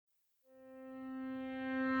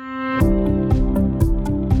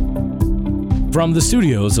From the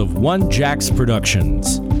studios of One Jax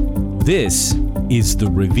Productions, this is The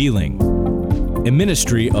Revealing, a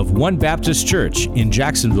ministry of One Baptist Church in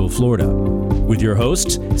Jacksonville, Florida, with your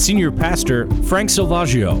hosts, Senior Pastor Frank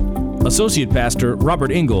Silvaggio, Associate Pastor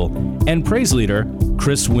Robert Engel, and Praise Leader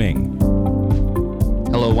Chris Wing.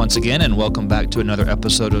 Hello once again, and welcome back to another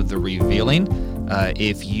episode of The Revealing.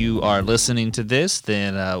 If you are listening to this,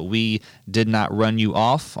 then we did not run you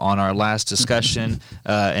off on our last discussion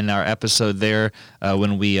in our episode there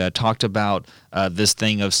when we talked about this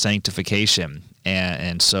thing of sanctification.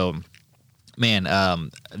 And so, man,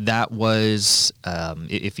 that was,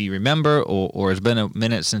 if you remember, or it's been a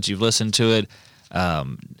minute since you've listened to it,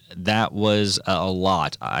 that was a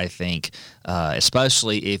lot, I think,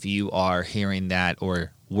 especially if you are hearing that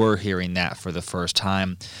or were hearing that for the first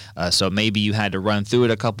time. So maybe you had to run through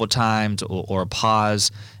it a couple times or pause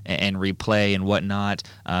and replay and whatnot.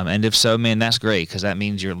 And if so, man, that's great, because that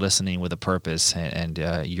means you're listening with a purpose and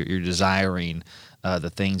you're desiring the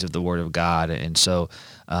things of the Word of God. And so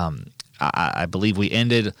I believe we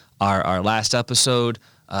ended our last episode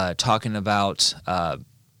talking about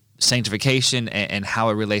sanctification and how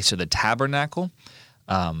it relates to the tabernacle.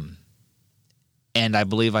 And I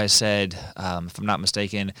believe I said, if I'm not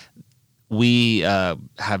mistaken, we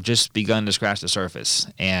have just begun to scratch the surface.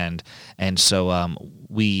 And so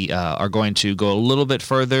we are going to go a little bit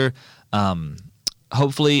further.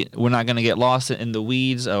 Hopefully, we're not going to get lost in the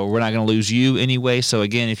weeds, or we're not going to lose you anyway. So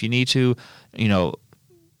again, if you need to,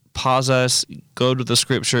 pause us, go to the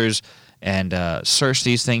scriptures, and search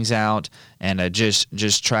these things out, and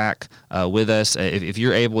just track with us. If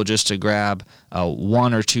you're able just to grab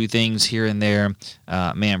one or two things here and there,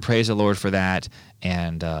 man, praise the Lord for that,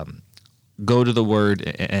 and go to the Word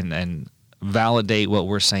and validate what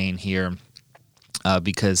we're saying here,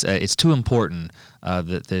 because it's too important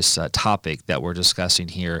that this topic that we're discussing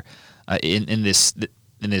here in this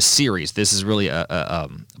series. This is really a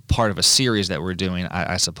part of a series that we're doing,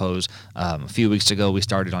 I suppose. A few weeks ago, we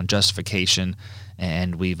started on justification,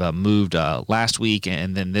 and we've moved last week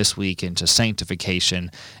and then this week into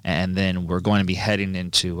sanctification, and then we're going to be heading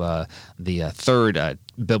into the third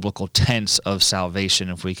biblical tense of salvation,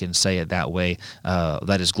 if we can say it that way,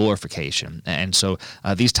 that is glorification. And so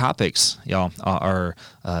these topics, y'all, are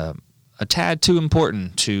a tad too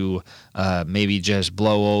important to maybe just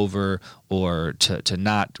blow over or to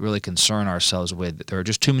not really concern ourselves with. There are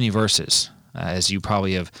just too many verses, as you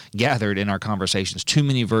probably have gathered in our conversations, too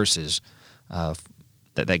many verses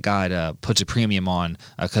that God puts a premium on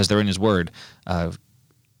because they're in His Word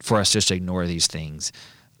for us just to ignore these things.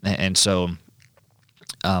 And so,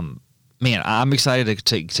 man, I'm excited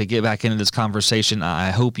to get back into this conversation.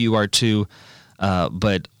 I hope you are too,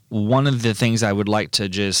 but one of the things I would like to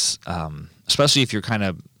just, especially if you're kind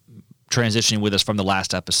of transitioning with us from the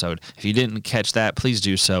last episode, if you didn't catch that, please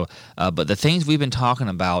do so. But the things we've been talking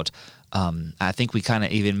about, I think we kind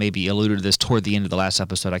of even maybe alluded to this toward the end of the last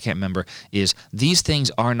episode, I can't remember, is these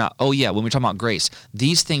things are not, when we're talking about grace,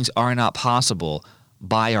 these things are not possible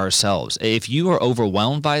by ourselves. If you are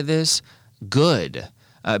overwhelmed by this, good.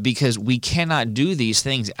 Because we cannot do these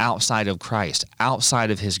things outside of Christ,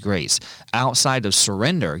 outside of His grace, outside of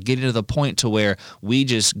surrender, getting to the point to where we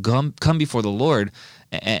just come before the Lord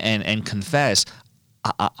and confess,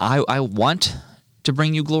 I want to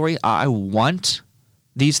bring you glory. I want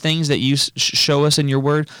these things that you show us in your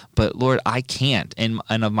Word, but Lord, I can't and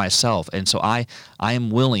of myself. And so I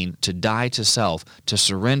am willing to die to self, to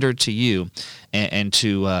surrender to you, and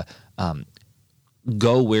to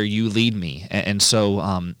go where you lead me. And so,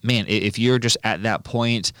 man, if you're just at that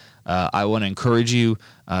point, I want to encourage you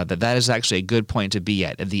that is actually a good point to be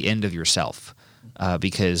at the end of yourself,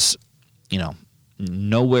 because,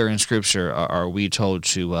 nowhere in Scripture are we told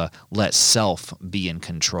to let self be in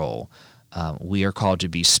control. We are called to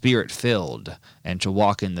be Spirit-filled and to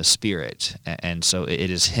walk in the Spirit. And so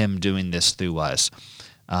it is Him doing this through us.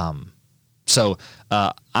 So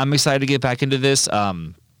I'm excited to get back into this.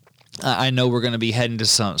 I know we're going to be heading to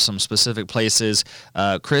some specific places.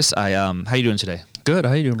 Chris, how you doing today? Good.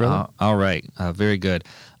 How you doing, brother? All right. Very good.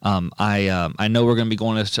 I know we're going to be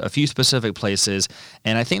going to a few specific places,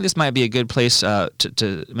 and I think this might be a good place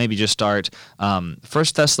to maybe just start. 1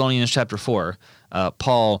 Thessalonians chapter 4,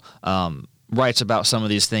 Paul writes about some of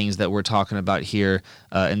these things that we're talking about here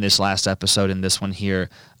in this last episode and this one here.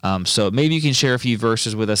 So maybe you can share a few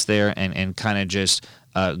verses with us there and kind of just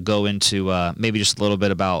go into maybe just a little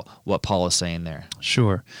bit about what Paul is saying there.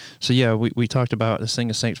 Sure. So yeah, we talked about this thing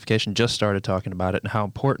of sanctification, just started talking about it and how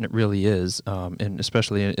important it really is, and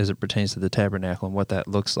especially as it pertains to the tabernacle and what that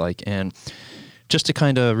looks like. And just to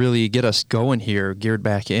kind of really get us going here, geared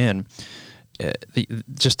back in,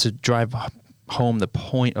 just to drive home the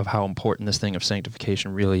point of how important this thing of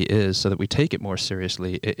sanctification really is, so that we take it more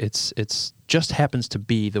seriously. It's just happens to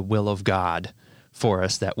be the will of God for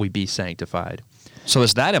us that we be sanctified. So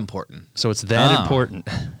it's that important. So it's that important.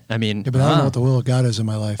 I mean, Yeah, but I don't know what the will of God is in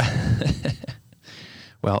my life.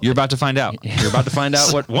 well, You're about to find out. you're about to find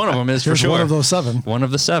out what one of them is for Here's sure. one of those 7. One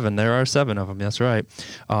of the 7. There are 7 of them. That's right.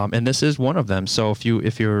 And this is one of them. So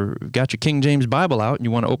if you're got your King James Bible out and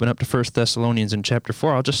you want to open up to 1 Thessalonians in chapter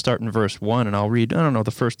 4, I'll just start in verse 1 and I'll read,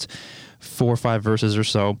 the first 4 or 5 verses or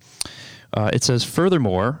so. It says,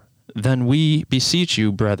 "Furthermore, then we beseech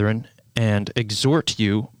you, brethren, and exhort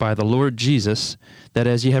you by the Lord Jesus, that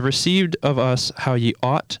as ye have received of us how ye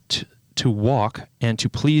ought to walk and to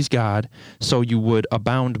please God, so you would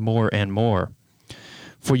abound more and more.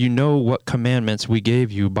 For you know what commandments we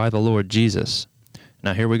gave you by the Lord Jesus."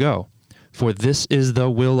 Now here we go. "For this is the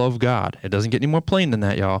will of God." It doesn't get any more plain than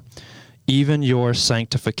that, y'all. "Even your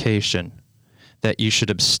sanctification, that you should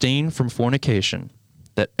abstain from fornication,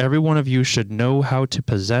 that every one of you should know how to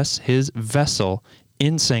possess his vessel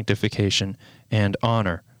in sanctification and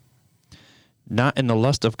honor, not in the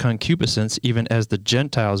lust of concupiscence, even as the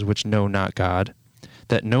Gentiles which know not God,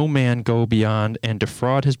 that no man go beyond and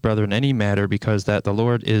defraud his brother in any matter, because that the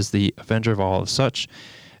Lord is the avenger of all such,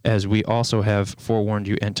 as we also have forewarned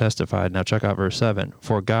you and testified." Now check out verse 7.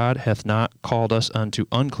 "For God hath not called us unto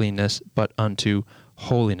uncleanness, but unto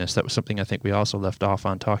holiness." That was something I think we also left off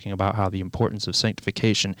on, talking about how the importance of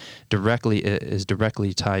sanctification is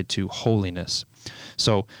directly tied to holiness.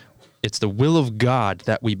 So it's the will of God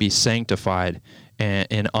that we be sanctified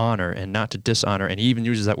in honor and not to dishonor. And he even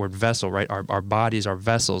uses that word vessel, right? Our bodies are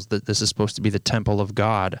vessels. That this is supposed to be the temple of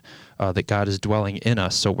God, that God is dwelling in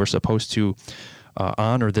us. So we're supposed to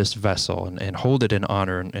honor this vessel and hold it in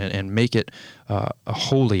honor and make it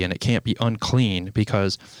holy, and it can't be unclean,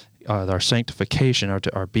 because our sanctification,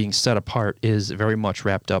 our being set apart, is very much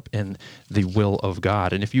wrapped up in the will of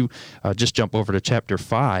God. And if you just jump over to chapter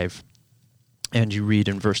 5, and you read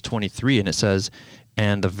in verse 23, and it says,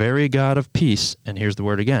 "And the very God of peace," and here's the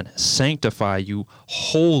word again, "sanctify you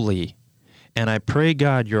wholly. And I pray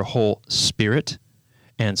God your whole spirit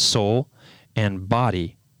and soul and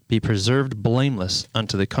body be preserved blameless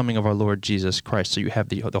unto the coming of our Lord Jesus Christ." So you have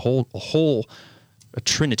the whole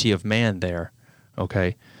trinity of man there,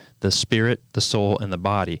 okay? The spirit, the soul, and the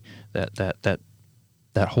body.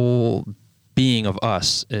 That whole being of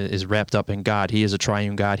us is wrapped up in God. He is a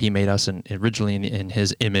triune God. He made us originally in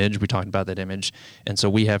his image. We talked about that image. And so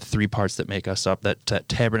we have 3 parts that make us up. That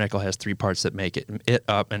tabernacle has 3 parts that make it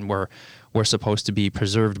up, and we're supposed to be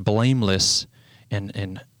preserved blameless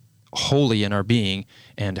and holy in our being,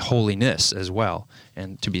 and holiness as well,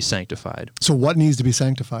 and to be sanctified. So what needs to be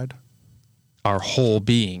sanctified? Our whole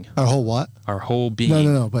being. Our whole what? Our whole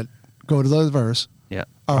being. No, but go to the verse. Yeah.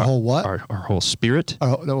 Our whole what? Our whole spirit.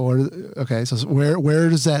 Okay, so where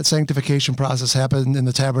does that sanctification process happen in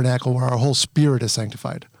the tabernacle, where our whole spirit is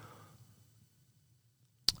sanctified?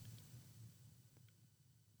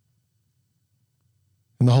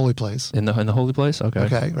 In the holy place. In the holy place? Okay.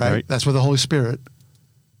 Okay, right. That's where the Holy Spirit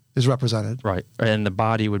is represented. Right. And the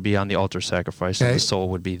body would be on the altar sacrifice, and the soul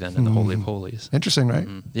would be then in the Holy of Holies. Interesting, right?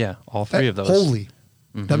 Mm-hmm. Yeah, all 3 of those. Holy.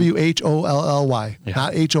 Mm-hmm. WHOLLY,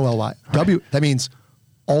 not HOLY. Right. That means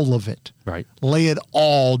all of it. Right. Lay it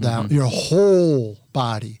all down. Mm-hmm. Your whole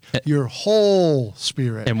body, your whole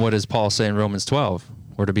spirit. And what does Paul say in Romans 12?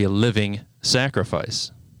 We're to be a living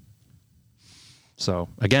sacrifice. So,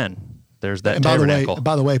 again, there's that tabernacle.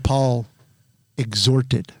 By the way, Paul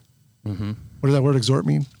exhorted. Mm-hmm. What does that word exhort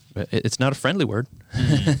mean? It's not a friendly word.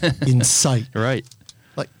 Incite. Right.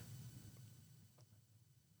 Like,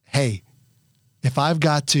 hey, if I've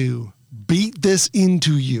got to beat this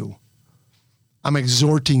into you, I'm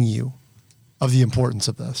exhorting you of the importance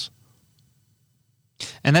of this.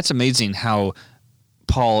 And that's amazing how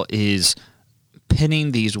Paul is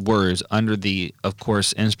pinning these words under the, of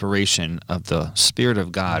course, inspiration of the Spirit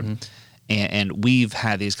of God. Mm-hmm. And we've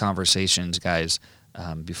had these conversations, guys,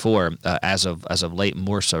 before, as of late,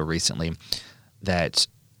 more so recently, that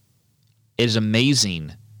it is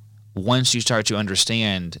amazing once you start to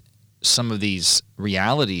understand some of these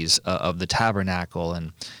realities of the tabernacle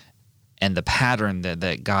and the pattern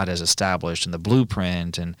that God has established and the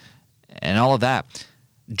blueprint and all of that,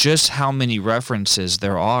 just how many references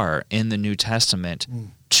there are in the New Testament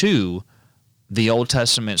to the Old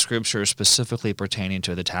Testament scripture specifically pertaining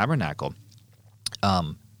to the tabernacle.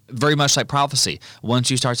 Very much like prophecy.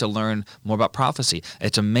 Once you start to learn more about prophecy,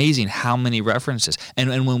 it's amazing how many references. And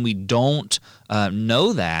when we don't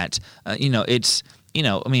know that,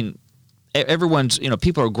 everyone's,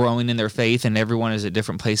 people are growing in their faith, and everyone is at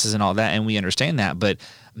different places and all that, and we understand that. But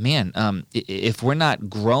man, if we're not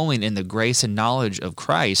growing in the grace and knowledge of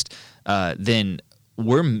Christ, then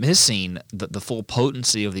we're missing the full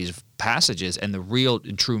potency of these passages and the real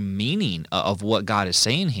and true meaning of what God is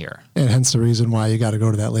saying here. And hence the reason why you got to go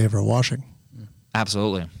to that laver of washing.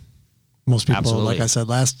 Absolutely. Most people, Absolutely. like I said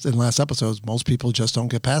in last episodes, most people just don't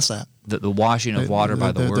get past that. The washing of water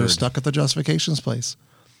by the word. They're stuck at the justifications place.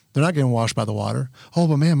 They're not getting washed by the water. Oh,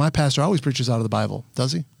 but man, my pastor always preaches out of the Bible.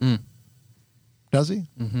 Does he? Does he?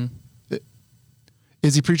 Mm-hmm.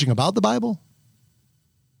 Is he preaching about the Bible?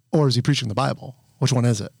 Or is he preaching the Bible? Which one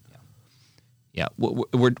is it? Yeah,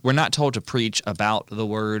 we're not told to preach about the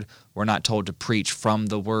word. We're not told to preach from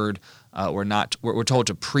the word. We're told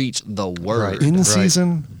to preach the word. Right. In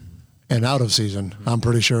season and out of season, I'm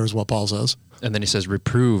pretty sure is what Paul says. And then he says,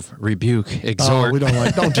 reprove, rebuke, exhort. Oh, we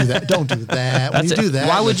don't do that. Don't do that. When you do that,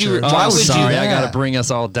 why would you? Why would you? I got to bring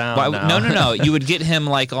us all down now. No. You would get him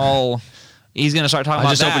like all. He's going to start talking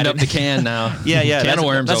about that. I just opened up the can now. Yeah. Can of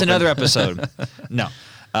worms. That's open. another episode. No,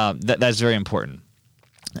 that's very important.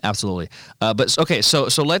 Absolutely. But okay, so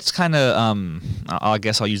let's kind of, I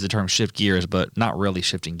guess I'll use the term shift gears, but not really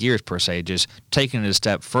shifting gears per se, just taking it a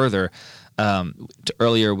step further.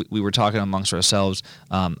 Earlier, we were talking amongst ourselves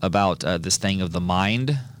about this thing of the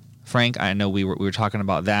mind. Frank, I know we were talking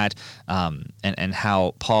about that, and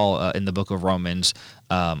how Paul in the book of Romans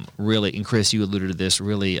really, and Chris, you alluded to this,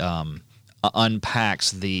 really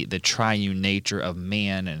unpacks the triune nature of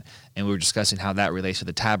man, and we were discussing how that relates to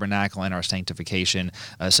the tabernacle and our sanctification.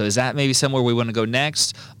 So is that maybe somewhere we want to go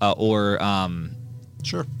next, or?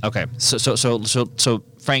 Sure. Okay. So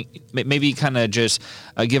Frank, maybe kind of just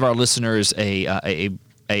give our listeners a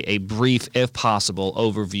brief, if possible,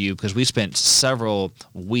 overview, because we spent several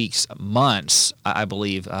weeks, months, I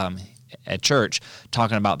believe, at church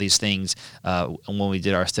talking about these things when we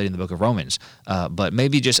did our study in the book of Romans. But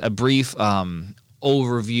maybe just a brief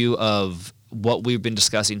overview of what we've been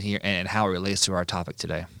discussing here and how it relates to our topic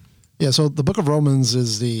today. Yeah, so the book of Romans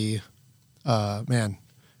is the,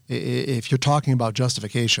 if you're talking about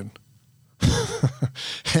justification,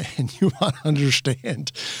 and you want to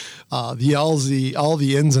understand all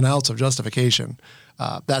the ins and outs of justification,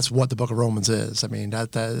 that's what the book of Romans is. I mean,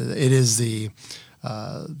 that it is the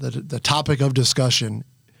topic of discussion,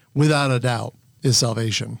 without a doubt, is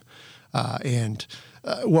salvation. And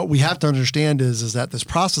what we have to understand is that this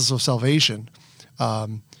process of salvation,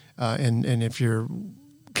 and if you're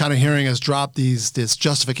kind of hearing us drop this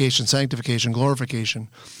justification, sanctification, glorification,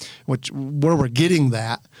 where we're getting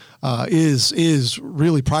that is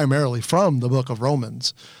really primarily from the book of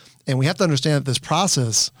Romans. And we have to understand that this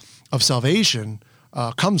process of salvation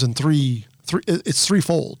comes in it's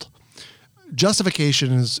threefold.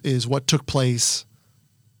 Justification is what took place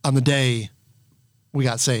on the day we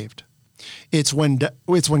got saved. It's when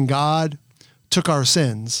God took our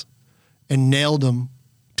sins and nailed them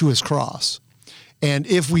to his cross. And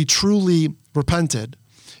if we truly repented,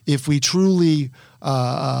 if we truly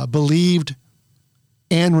believed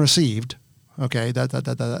and received, okay, that's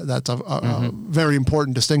a very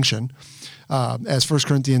important distinction, as 1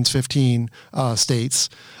 Corinthians 15 states,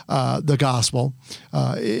 the gospel,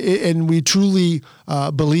 and we truly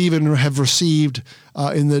believe and have received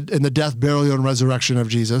in the death, burial, and resurrection of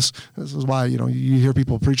Jesus. This is why you hear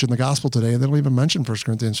people preaching the gospel today, and they don't even mention 1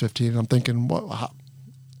 Corinthians 15. And I'm thinking,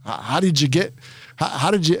 how did you get?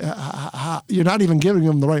 You're not even giving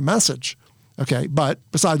them the right message. Okay, but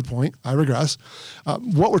beside the point, I regress.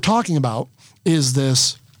 What we're talking about is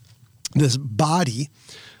this body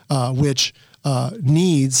which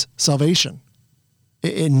needs salvation.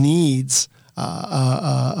 It needs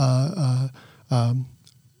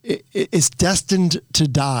it's destined to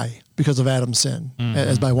die because of Adam's sin. Mm-hmm.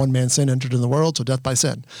 As by one man's sin entered in the world, so death by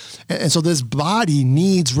sin. And so this body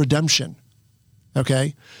needs redemption.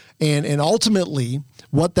 Okay, and ultimately,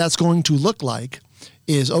 what that's going to look like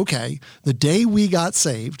is, okay, the day we got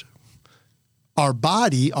saved, our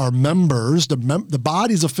body, our members, the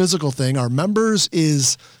body's a physical thing. Our members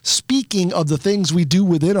is speaking of the things we do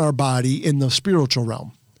within our body in the spiritual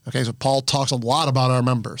realm. Okay, so Paul talks a lot about our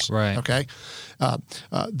members. Right. Okay,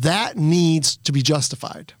 that needs to be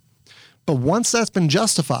justified. But once that's been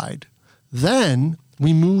justified, then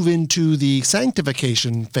we move into the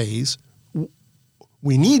sanctification phase,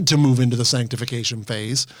 we need to move into the sanctification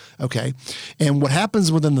phase, okay? And what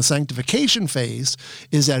happens within the sanctification phase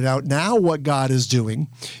is that now what God is doing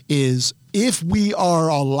is, if we are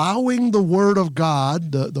allowing the Word of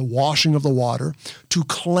God, the washing of the water, to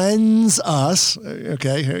cleanse us,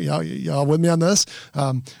 okay, y'all with me on this?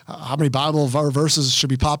 How many Bible verses should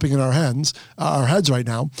be popping in our heads right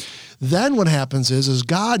now? Then what happens is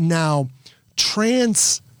God now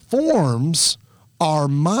transforms our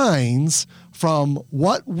minds from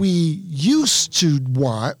what we used to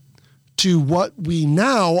want to what we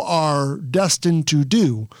now are destined to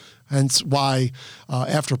do. Hence why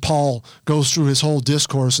after Paul goes through his whole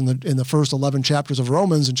discourse in the first 11 chapters of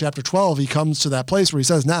Romans, in chapter 12, he comes to that place where he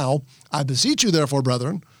says, "Now, I beseech you, therefore,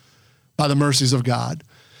 brethren, by the mercies of God,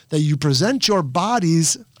 that you present your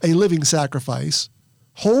bodies a living sacrifice,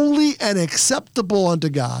 holy and acceptable unto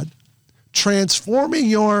God, transforming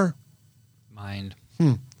your mind."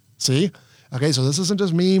 See? Okay, so this isn't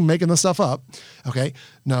just me making this stuff up. Okay,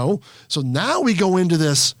 no. So now we go into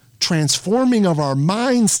this transforming of our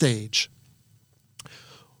mind stage.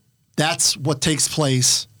 That's what takes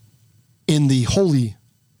place in the holy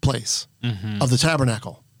place of the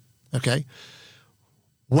tabernacle. Okay?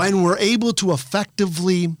 When we're able to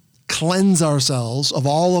effectively cleanse ourselves of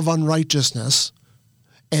all of unrighteousness,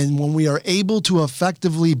 and when we are able to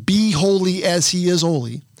effectively be holy as he is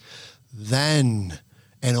holy, then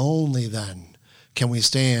and only then can we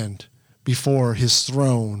stand before his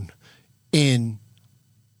throne in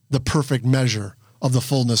the perfect measure of the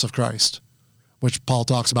fullness of Christ, which Paul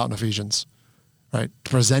talks about in Ephesians, right?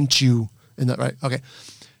 To present you in that, right? Okay.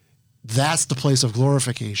 That's the place of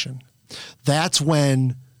glorification. That's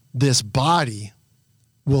when this body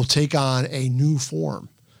will take on a new form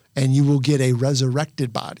and you will get a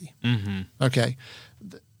resurrected body. Okay.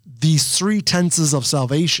 These three tenses of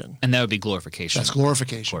salvation. And that would be glorification. That's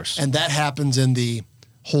glorification. Of course. And that happens in the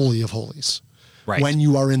Holy of Holies. Right. When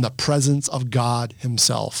you are in the presence of God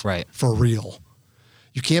himself. Right. For real.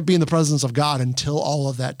 You can't be in the presence of God until all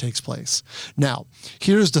of that takes place. Now,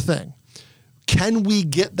 here's the thing. Can we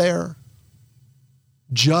get there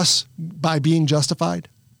just by being justified?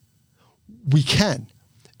 We can.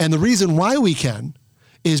 And the reason why we can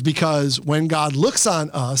is because when God looks on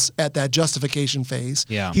us at that justification phase,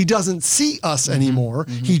 he doesn't see us anymore.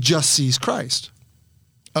 He just sees Christ.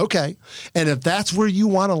 Okay. And if that's where you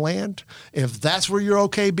want to land, if that's where you're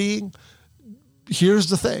okay being, here's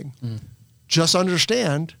the thing. Just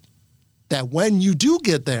understand that when you do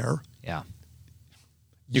get there,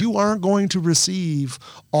 you aren't going to receive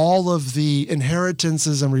all of the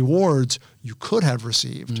inheritances and rewards you could have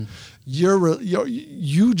received.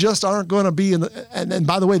 You just aren't going to be in the, and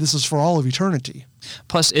by the way, this is for all of eternity.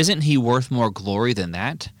 Plus, isn't he worth more glory than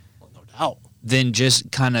that? Well, no doubt. Than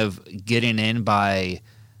just kind of getting in by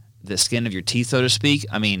the skin of your teeth, so to speak.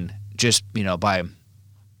 I mean, just, by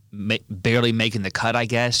barely making the cut, I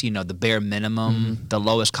guess, the bare minimum, the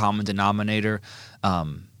lowest common denominator.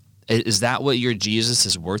 Is that what your Jesus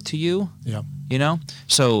is worth to you? Yeah.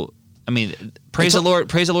 So, I mean, praise the Lord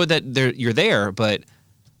that you're there, but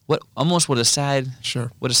what a sad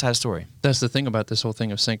story. That's the thing about this whole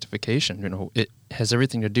thing of sanctification. It has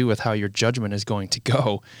everything to do with how your judgment is going to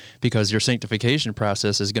go, because your sanctification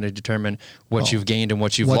process is going to determine what you've gained and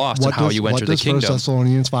what you've lost and how you enter the kingdom. What does 1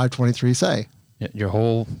 Thessalonians 5:23 say? Your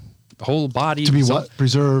whole body to be what?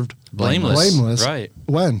 Preserved, blameless. Right.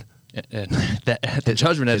 When? And the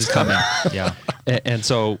judgment is coming. And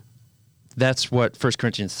so that's what 1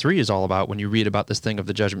 Corinthians 3 is all about. When you read about this thing of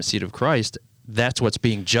the judgment seat of Christ, that's what's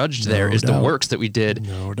being judged there is the works that we did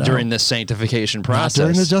during this sanctification process. Not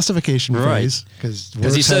during the justification phase.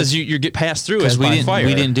 Because he says you get passed through as by fire.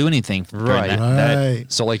 We didn't do anything. Right.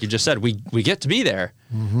 So like you just said, we get to be there.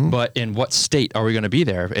 But in what state are we going to be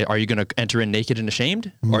there? Are you going to enter in naked and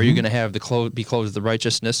ashamed? Or are you going to have be clothed with the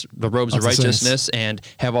righteousness, the robes of righteousness, and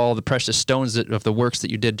have all the precious stones of the works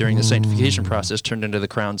that you did during the sanctification process turned into the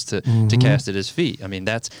crowns to cast at his feet? I mean,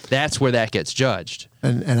 that's where that gets judged.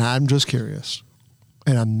 And I'm just curious,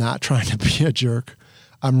 and I'm not trying to be a jerk.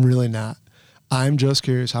 I'm really not. I'm just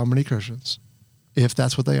curious how many Christians, if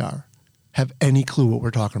that's what they are, have any clue what we're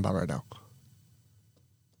talking about right now.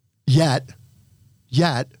 Yet,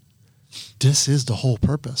 this is the whole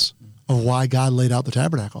purpose of why God laid out the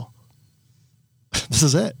tabernacle. This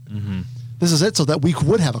is it. This is it, so that we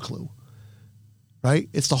would have a clue, right?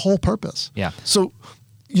 It's the whole purpose. Yeah. So,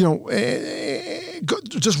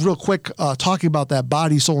 just real quick, talking about that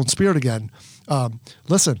body, soul, and spirit again.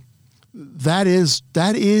 Listen, that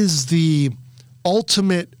is the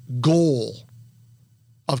ultimate goal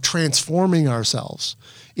of transforming ourselves.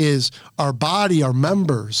 Is our body, our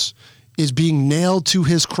members, is being nailed to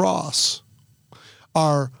his cross.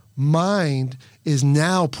 our mind is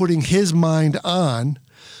now putting his mind on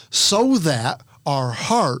so that our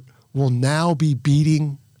heart will now be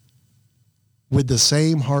beating with the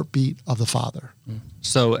same heartbeat of the Father.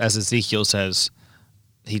 So as Ezekiel says,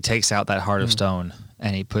 he takes out that heart of stone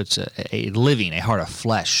and he puts a heart of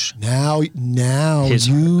flesh. Now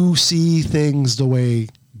you see things the way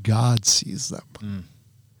God sees them.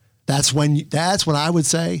 That's when I would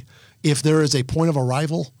say, if there is a point of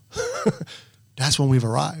arrival, that's when we've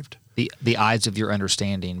arrived. The eyes of your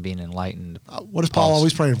understanding being enlightened. What is Paul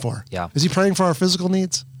always praying for? Yeah. Is he praying for our physical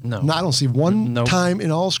needs? No. I don't see one time in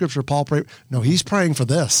all Scripture Paul pray. No, he's praying for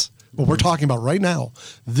this. What we're talking about right now.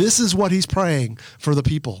 This is what he's praying for the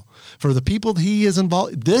people. For the people that he is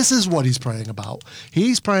involved. This is what he's praying about.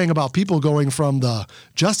 He's praying about people going from the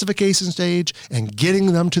justification stage and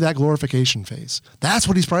getting them to that glorification phase. That's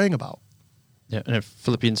what he's praying about. Yeah, and if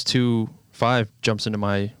Philippians 2:5 jumps into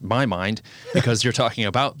my mind, because you're talking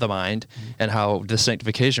about the mind and how the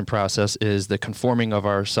sanctification process is the conforming of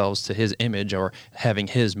ourselves to his image or having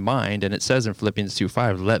his mind. And it says in Philippians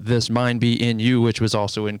 2:5, let this mind be in you, which was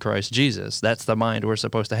also in Christ Jesus. That's the mind we're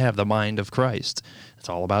supposed to have, the mind of Christ. It's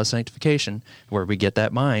all about sanctification, where we get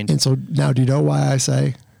that mind. And so now, do you know why I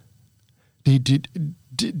say,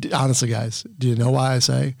 honestly, guys, do you know why I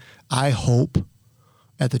say, I hope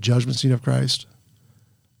at the judgment seat of Christ,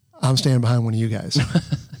 I'm standing behind one of you guys.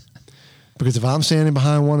 Because if I'm standing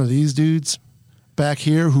behind one of these dudes back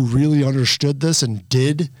here who really understood this and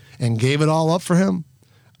did and gave it all up for him,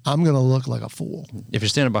 I'm going to look like a fool. If you're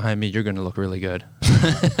standing behind me, you're going to look really good.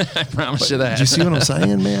 I promise you that. Do you see what I'm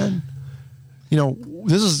saying, man? You know,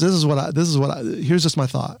 this is what I here's just my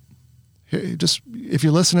thought. Here, just if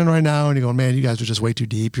you're listening right now and you're going, man, you guys are just way too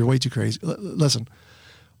deep. You're way too crazy. Listen,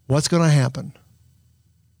 what's going to happen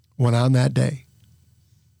when on that day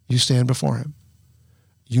you stand before him,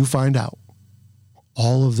 you find out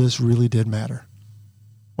all of this really did matter?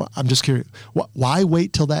 Well, I'm just curious. Why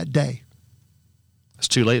wait till that day? It's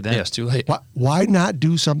too late then. Yeah, it's too late. Why not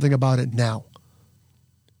do something about it now?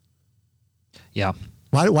 Yeah.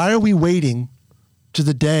 Why are we waiting to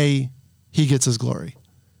the day he gets his glory?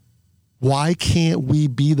 Why can't we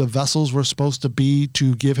be the vessels we're supposed to be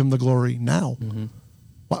to give him the glory now? Mm-hmm.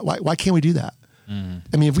 Why can't we do that? Mm-hmm.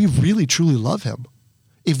 I mean, if we really, truly love him,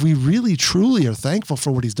 if we really, truly are thankful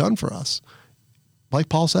for what he's done for us, like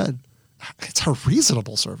Paul said, it's a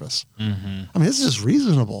reasonable service. Mm-hmm. I mean, this is just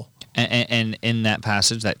reasonable. And in that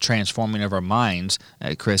passage, that transforming of our minds,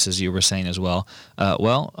 Chris, as you were saying as well,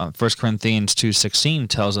 1 Corinthians 2:16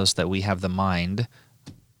 tells us that we have the mind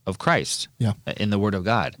of Christ in the Word of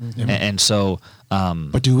God. Mm-hmm. And so...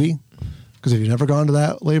 but do we? Because if you've never gone to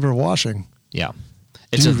that laver of washing... Yeah.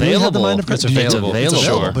 It's available. Really have the mind of Christ? It's available.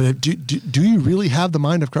 Sure. But do you really have the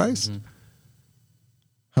mind of Christ? Mm-hmm.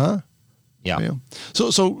 Huh? Yeah.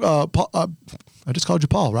 So Paul, I just called you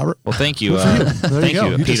Paul, Robert. Well, thank you. There thank you go.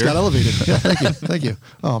 you, You Peter. just got elevated. Yeah, thank you.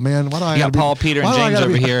 Oh man, why do I? You got Paul, Peter, and James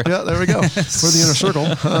over here. Yeah, there we go. We're the inner circle.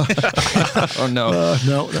 Oh no,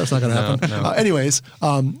 no, that's not going to happen. No. Anyways,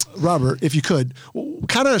 Robert, if you could,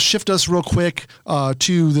 kind of shift us real quick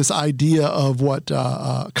to this idea of what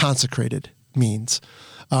consecrated means.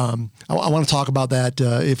 I want to talk about that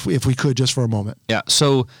if we could just for a moment. Yeah.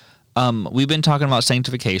 So. We've been talking about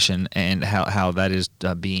sanctification and how that is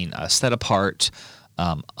being set apart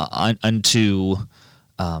unto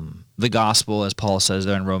the gospel, as Paul says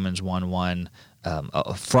there in Romans 1:1,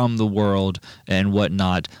 from the world and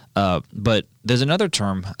whatnot. But there's another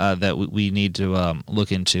term that we need to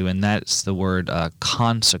look into, and that's the word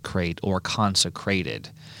consecrate or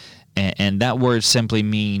consecrated. And that word simply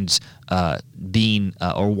means being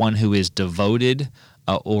or one who is devoted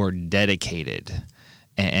or dedicated.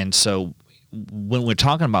 And so when we're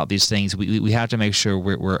talking about these things, we have to make sure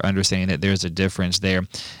we're understanding that there's a difference there.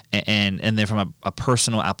 And then from a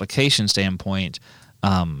personal application standpoint,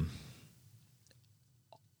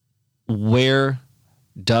 where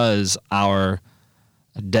does our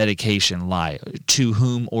dedication lie? To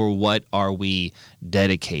whom or what are we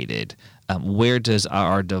dedicated? Where does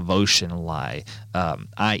our devotion lie,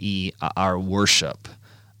 i.e. our worship?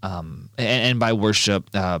 And by worship,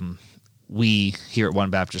 we here at One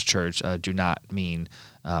Baptist Church do not mean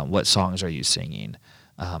what songs are you singing,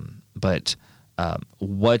 but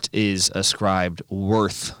what is ascribed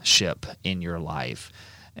worthship in your life.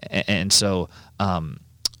 And so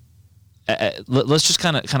let's just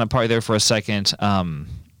kind of party there for a second.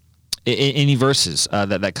 Any verses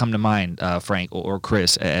that come to mind, Frank or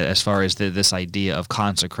Chris, as far as this idea of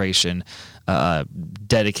consecration,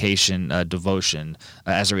 dedication, devotion,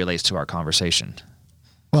 as it relates to our conversation?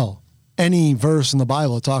 Well, any verse in the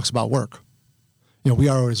Bible that talks about work. We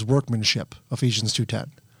are his workmanship, Ephesians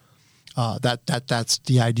 2:10. That's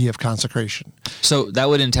the idea of consecration. So that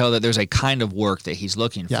would entail that there's a kind of work that he's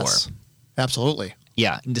looking Yes, for. absolutely.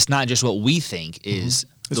 Yeah, it's not just what we think is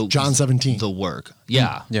It's John 17. the work.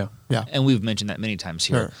 Yeah, Yeah. Yeah. and we've mentioned that many times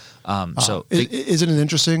here. Sure. Isn't it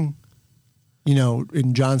interesting?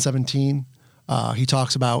 In John 17, he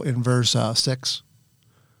talks about in verse 6,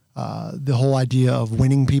 the whole idea of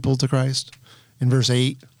winning people to Christ. In verse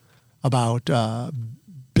 8, about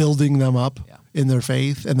building them up in their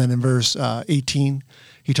faith. And then in verse 18,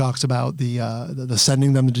 he talks about the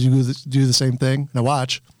sending them to do the same thing. Now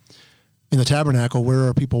watch. In the tabernacle, where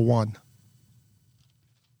are people one?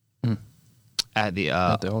 At the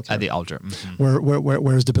altar. At the altar. Mm-hmm.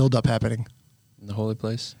 Where is the build-up happening? In the holy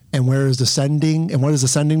place. And where is the sending? And what is the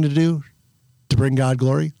sending to do? To bring God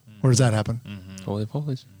glory? Where does that happen? Mm-hmm. Holy of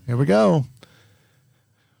holies. Here we go.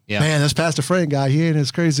 Yeah. Man, this Pastor Frank guy, he ain't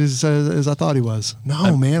as crazy as I thought he was.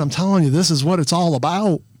 No, man, I'm telling you, this is what it's all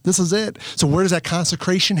about. This is it. So where does that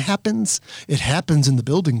consecration happens? It happens in the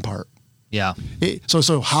building part. Yeah.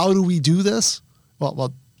 So how do we do this?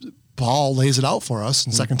 Well, Paul lays it out for us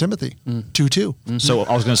in 2 Timothy 2:2. So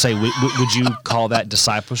I was going to say, would you call that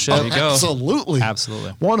discipleship? There you go. Absolutely.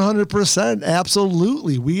 Absolutely. 100%.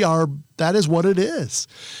 Absolutely. That is what it is.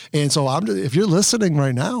 And so if you're listening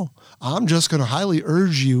right now, I'm just going to highly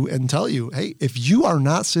urge you and tell you, hey, if you are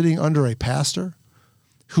not sitting under a pastor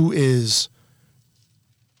who is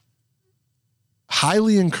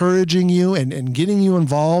highly encouraging you and getting you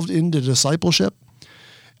involved into discipleship,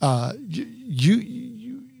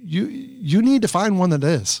 you need to find one that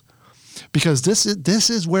is, because this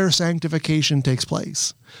is where sanctification takes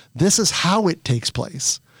place. This is how it takes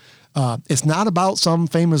place. It's not about some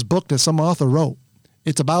famous book that some author wrote.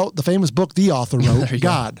 It's about the famous book the author wrote,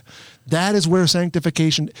 God. That is where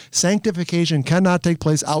sanctification cannot take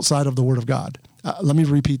place outside of the Word of God. Let me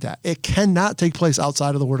repeat that. It cannot take place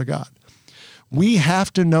outside of the Word of God. We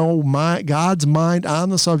have to know God's mind on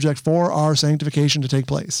the subject for our sanctification to take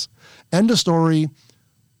place. End of story.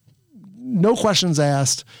 No questions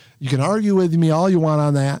asked. You can argue with me all you want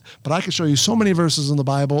on that, but I can show you so many verses in the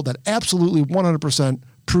Bible that absolutely 100%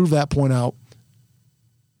 prove that point out.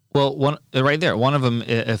 Well, right there, one of them,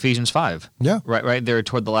 Ephesians 5. Yeah. Right there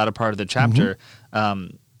toward the latter part of the chapter,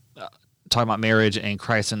 talking about marriage and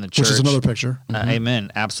Christ in the church. Which is another picture.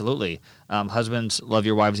 Amen. Absolutely. Husbands, love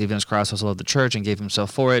your wives even as Christ also loved the church and gave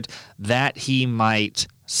himself for it, that he might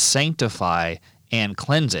sanctify and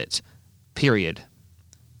cleanse it. Period.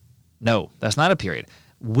 No, that's not a period.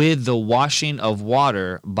 With the washing of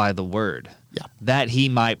water by the word. Yeah. That he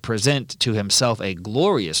might present to himself a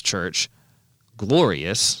glorious church.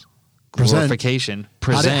 Glorious. Glorification.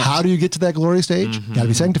 Present. How do you get to that glory stage? Got to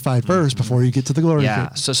be sanctified first before you get to the glory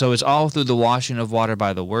Yeah. stage. So it's all through the washing of water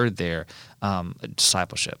by the word there.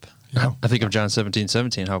 Discipleship. Yeah. I think of John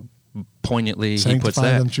 17:17, how poignantly he puts Sanctify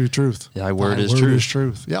that. them through truth. Thy word Thy is word truth. is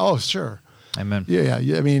truth. Yeah. Oh, sure. Amen. Yeah.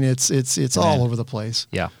 I mean, it's all over the place.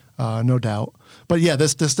 Yeah. No doubt. But yeah,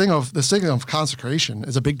 this thing of consecration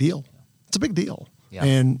is a big deal. It's a big deal. Yeah.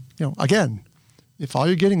 And again, if all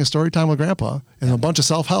you're getting is story time with Grandpa and a bunch of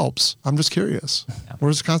self-helps, I'm just curious. Yeah.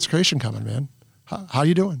 Where's the consecration coming, man? How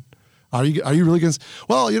you doing? Are you really going to?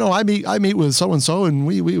 Well, I meet with so and so, and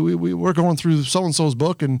we're going through so and so's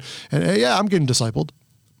book, and yeah, I'm getting discipled.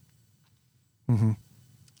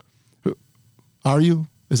 Are you?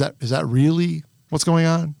 Is that really what's going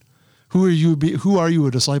on? Who are you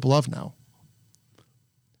a disciple of now?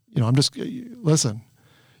 I'm just listen.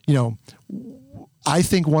 I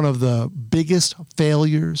think one of the biggest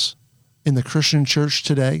failures in the Christian church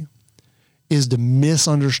today is the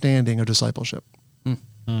misunderstanding of discipleship.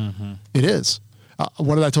 Mm-hmm. It is.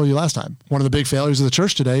 What did I tell you last time? One of the big failures of the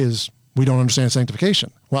church today is we don't understand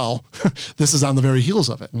sanctification. Well, this is on the very heels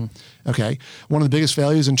of it. Okay. One of the biggest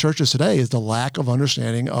failures in churches today is the lack of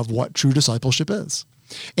understanding of what true discipleship is.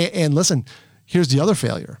 And listen, here's the other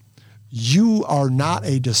failure. You are not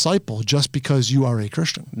a disciple just because you are a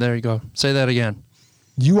Christian. There you go. Say that again.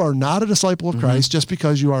 You are not a disciple of Christ just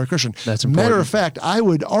because you are a Christian. That's important. Matter of fact, I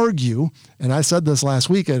would argue, and I said this last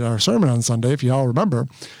week at our sermon on Sunday, if you all remember,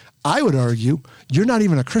 I would argue you're not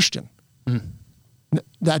even a Christian.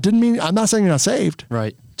 That didn't mean, I'm not saying you're not saved.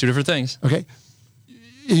 Right. Two different things. Okay.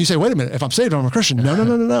 And you say, wait a minute, if I'm saved, I'm a Christian.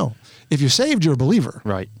 No. If you're saved, you're a believer.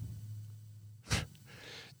 Right.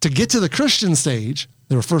 To get to the Christian stage,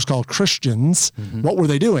 they were first called Christians. What were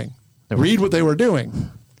they doing? Read what they were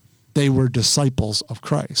doing. They were disciples of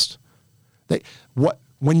Christ.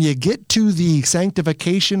 When you get to the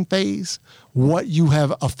sanctification phase, what you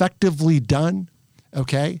have effectively done,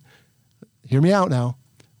 hear me out now.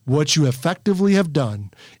 What you effectively have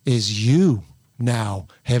done is you, now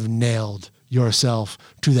have nailed yourself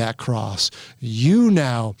to that cross. You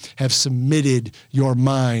now have submitted your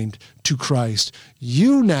mind to Christ.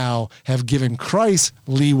 You now have given Christ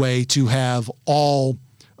leeway to have all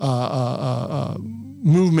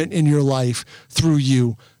movement in your life through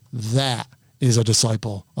you. That is a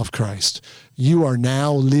disciple of Christ. You are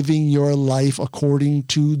now living your life according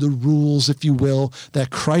to the rules, if you will, that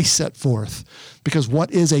Christ set forth. Because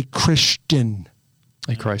what is a Christian?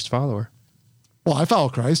 A Christ follower. Well, I follow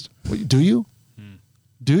Christ. Do you?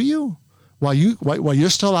 Do you? While you're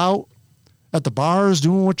still out at the bars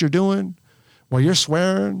doing what you're doing, while you're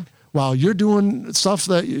swearing, while you're doing stuff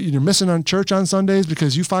that you're missing on church on Sundays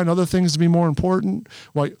because you find other things to be more important,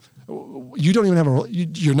 while you don't even have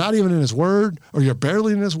you're not even in His Word, or you're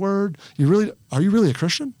barely in His Word. Are you really a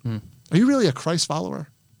Christian? Are you really a Christ follower?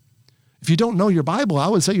 If you don't know your Bible, I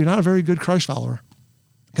would say you're not a very good Christ follower.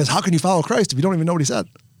 Because how can you follow Christ if you don't even know what He said?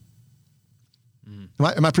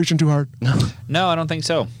 Am I preaching too hard? No, I don't think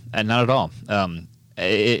so. Not at all.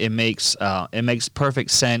 It makes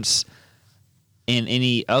perfect sense in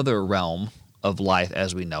any other realm of life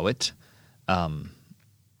as we know it.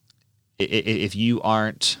 If you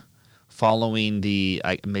aren't following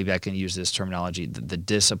maybe I can use this terminology, the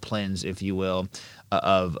disciplines, if you will,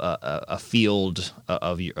 of a field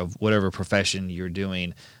of whatever profession you're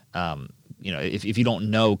doing, if you don't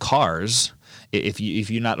know cars, if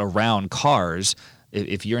you're not around cars,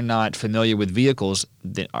 if you're not familiar with vehicles,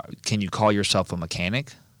 then can you call yourself a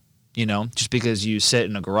mechanic? Just because you sit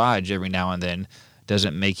in a garage every now and then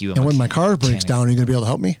doesn't make you a mechanic. And when my car breaks down, are you going to be able to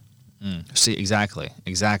help me? See, exactly.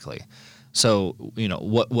 So,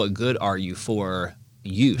 what good are you for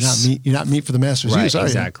use? You're not meat for the master's use, are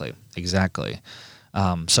you? Exactly.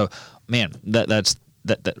 So, man, that's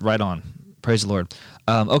right on. Praise the Lord.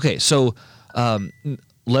 Okay, so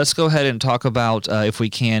let's go ahead and talk about, if we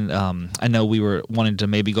can, I know we were wanting to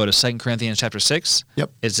maybe go to 2 Corinthians chapter 6. Yep.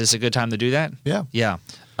 Is this a good time to do that? Yeah. Yeah.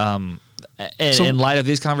 In light of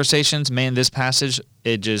these conversations, man, this passage,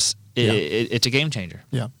 it's a game changer.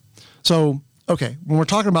 Yeah. So, okay, when we're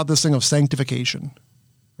talking about this thing of sanctification,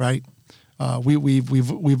 right? I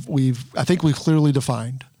think we've clearly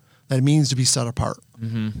defined that it means to be set apart.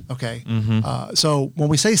 Mm-hmm. Okay. Mm-hmm. So when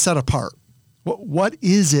we say set apart, what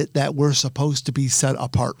is it that we're supposed to be set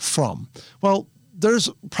apart from? Well, there's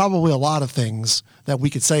probably a lot of things that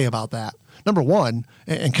we could say about that. Number one,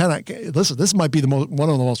 and kind of listen, this might be one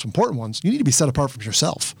of the most important ones. You need to be set apart from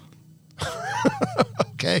yourself.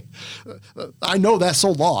 Okay, I know that's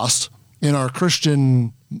so lost in our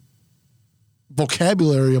Christian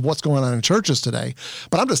vocabulary of what's going on in churches today,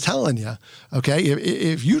 but I'm just telling you, okay,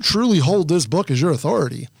 if you truly hold this book as your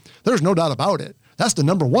authority, there's no doubt about it. That's the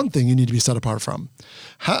number one thing you need to be set apart from.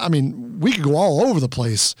 I mean, we could go all over the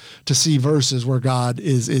place to see verses where God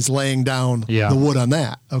is laying down the wood on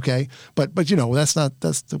that. Okay, but we don't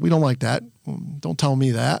like that. Don't tell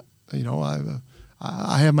me that.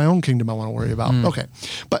 I have my own kingdom I want to worry about. Okay,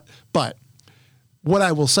 but what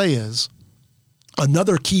I will say is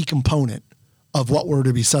another key component of what we're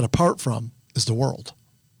to be set apart from is the world.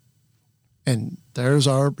 And there's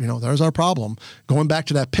our problem. Going back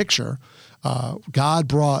to that picture, God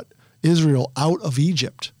brought Israel out of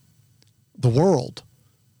Egypt, the world,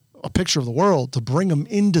 a picture of the world, to bring them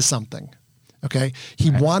into something. Okay,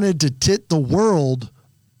 He wanted to tit the world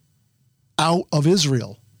out of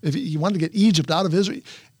Israel. If He wanted to get Egypt out of Israel,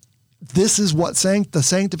 this is what the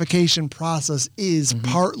sanctification process is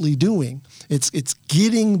partly doing. It's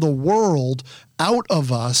getting the world out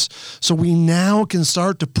of us so we now can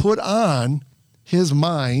start to put on His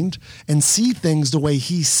mind and see things the way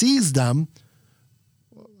He sees them.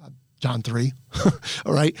 John 3,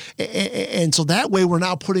 all right? And so that way we're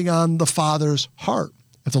now putting on the Father's heart.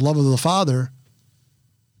 If the love of the Father,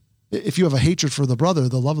 if you have a hatred for the brother,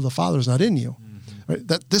 the love of the Father is not in you. Right?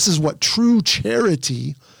 That this is what true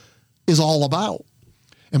charity is all about.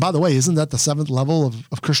 And by the way, isn't that the 7th level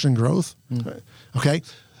of Christian growth? Right. Okay,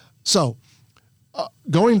 so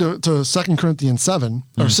going to 2 Corinthians 7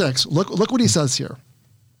 or 6, look what he says here.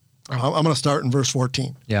 I'm going to start in verse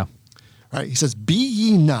 14. Yeah. Right. He says, "Be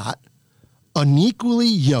ye not unequally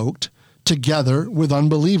yoked together with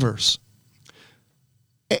unbelievers."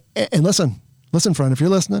 And listen, friend, if you're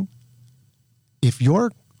listening, if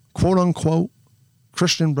your quote unquote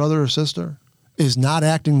Christian brother or sister is not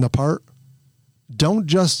acting the part, don't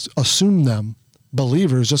just assume them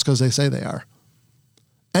believers just because they say they are.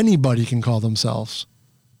 Anybody can call themselves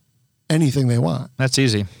anything they want. That's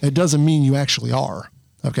easy. It doesn't mean you actually are.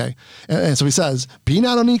 Okay. And so he says, "Be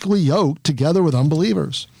not unequally yoked together with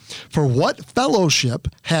unbelievers. For what fellowship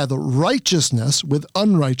hath righteousness with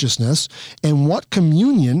unrighteousness, and what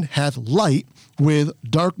communion hath light with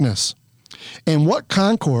darkness? And what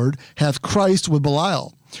concord hath Christ with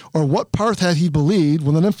Belial? Or what part hath he believed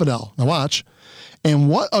with an infidel? Now watch. And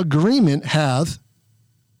what agreement hath,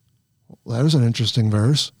 there's an interesting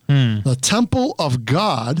verse, the temple of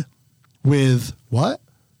God with what?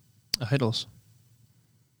 Idols.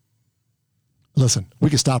 Listen, we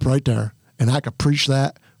could stop right there, and I could preach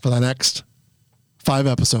that for the next 5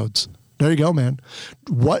 episodes. There you go, man.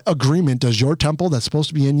 What agreement does your temple that's supposed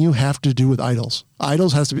to be in you have to do with idols?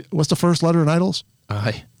 Idols has to be, what's the first letter in idols?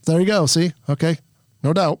 I. There you go. See? Okay.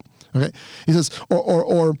 No doubt. Okay. He says,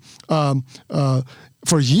 for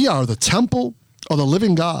ye are the temple of the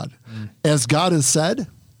living God, as God has said.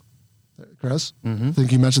 Chris, I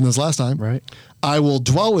think you mentioned this last time. Right. I will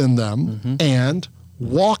dwell in them and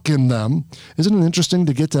walk in them. Isn't it interesting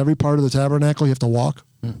to get to every part of the tabernacle you have to walk?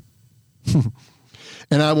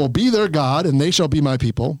 And I will be their God, and they shall be my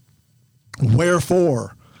people.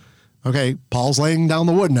 Wherefore, okay, Paul's laying down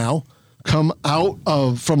the wood now. Come out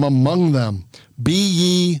from among them. Be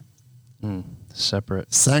ye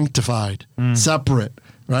separate, sanctified, separate,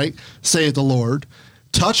 right? Saith the Lord.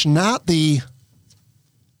 Touch not the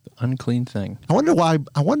unclean thing. I wonder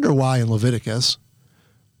why in Leviticus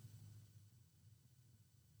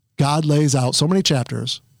God lays out so many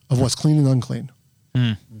chapters of what's clean and unclean.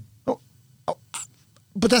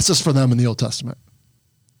 But that's just for them in the Old Testament.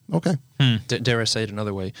 Okay. Dare I say it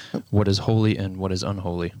another way? What is holy and what is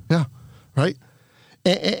unholy? Yeah. Right.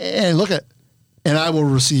 And look at, and I will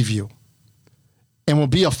receive you, and will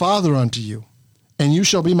be a father unto you, and you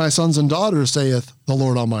shall be my sons and daughters, saith the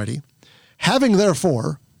Lord Almighty. Having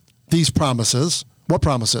therefore these promises, what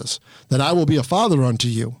promises? That I will be a father unto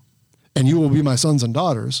you, and you will be my sons and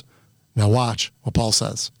daughters. Now watch what Paul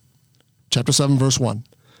says. Chapter 7, verse 1.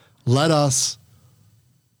 Let us,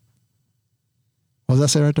 what does that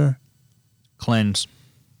say right there? Cleanse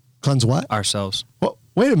Cleanse what? ourselves. Well,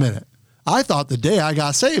 wait a minute. I thought the day I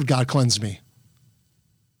got saved, God cleansed me.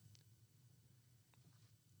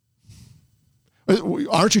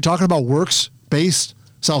 Aren't you talking about works-based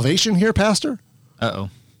salvation here, Pastor? Uh-oh.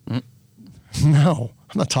 No,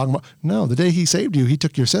 I'm not talking about. No, the day he saved you, he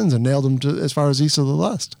took your sins and nailed them to as far as east of the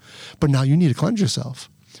west. But now you need to cleanse yourself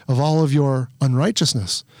of all of your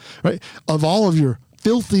unrighteousness, right? Of all of your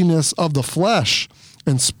filthiness of the flesh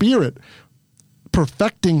and spirit,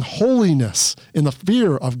 perfecting holiness in the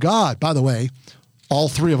fear of God. By the way, all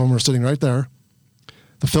 3 of them are sitting right there.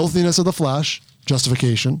 The filthiness of the flesh,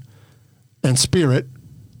 justification, and spirit,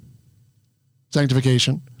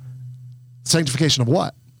 sanctification. Sanctification of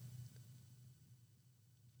what?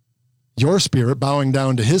 Your spirit bowing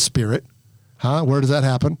down to his spirit. Where does that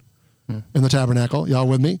happen? In the tabernacle. Y'all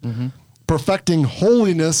with me? Perfecting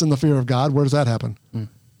holiness in the fear of God. Where does that happen? In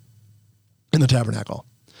the tabernacle.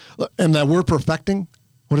 And that word perfecting,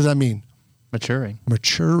 what does that mean? Maturing.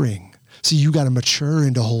 Maturing. See, you got to mature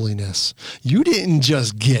into holiness. You didn't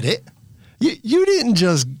just get it. You didn't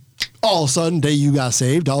just, all of a sudden, day you got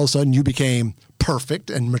saved, all of a sudden you became perfect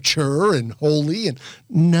and mature and holy. And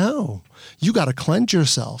no, you got to cleanse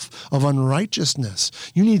yourself of unrighteousness.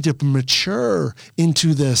 You need to mature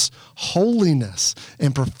into this holiness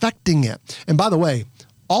and perfecting it. And by the way,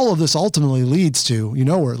 all of this ultimately leads to, you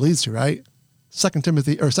know where it leads to, right? 2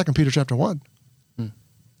 Peter chapter 1.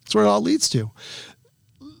 That's where it all leads to.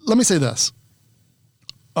 Let me say this.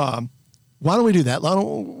 Why don't we do that?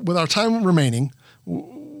 With our time remaining,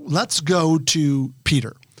 let's go to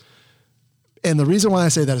Peter. And the reason why I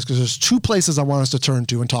say that is because there's 2 places I want us to turn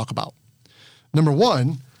to and talk about. Number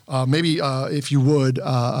 1, maybe if you would,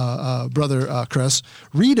 Brother Chris,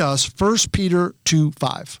 read us 1 Peter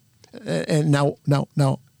 2:5. And now,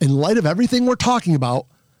 in light of everything we're talking about,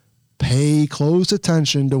 pay close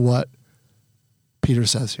attention to what Peter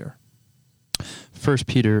says here. 1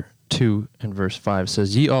 Peter 2 and verse 5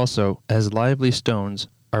 says, Ye also, as lively stones,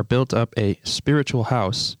 are built up a spiritual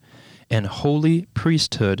house and holy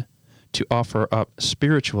priesthood to offer up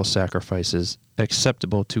spiritual sacrifices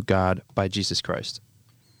acceptable to God by Jesus Christ.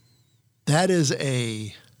 That is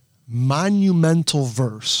a monumental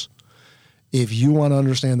verse if you want to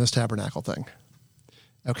understand this tabernacle thing.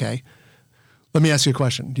 Okay. Let me ask you a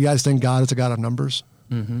question. Do you guys think God is a God of numbers?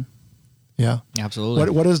 Mm-hmm. Yeah. Absolutely.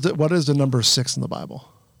 What is the number 6 in the Bible?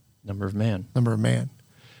 Number of man. Number of man.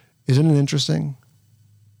 Isn't it interesting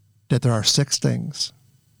that there are 6 things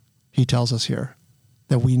he tells us here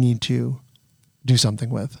that we need to do something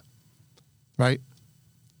with, right?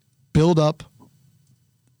 Build up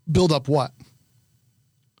what?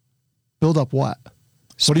 Build up what?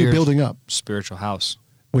 What are you building up? Spiritual house.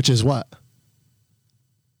 Which is what?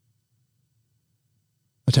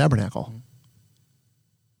 the tabernacle.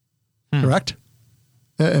 Correct?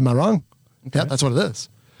 Am I wrong? Okay. Yeah, that's what it is.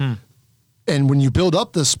 And when you build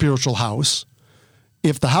up this spiritual house,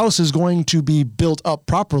 if the house is going to be built up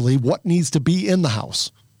properly, what needs to be in the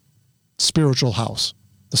house? Spiritual house,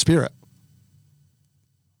 the Spirit.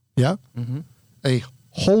 Yeah? A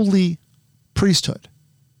holy priesthood.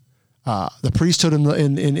 The priesthood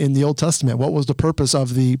in the Old Testament, what was the purpose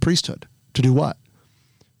of the priesthood? To do what?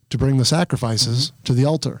 To bring the sacrifices to the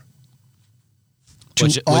altar.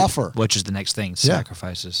 To offer. Which is the next thing,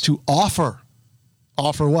 sacrifices. To offer.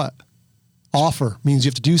 Offer what? Offer means you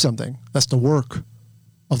have to do something. That's the work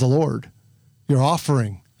of the Lord. Your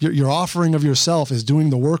offering. Your offering of yourself is doing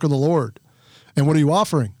the work of the Lord. And what are you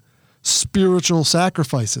offering? Spiritual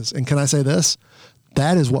sacrifices. And can I say this?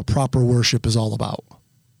 That is what proper worship is all about.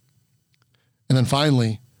 And then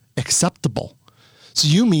finally, acceptable. So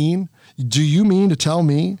do you mean to tell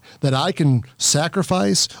me that I can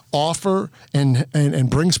sacrifice, offer, and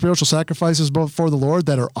bring spiritual sacrifices before the Lord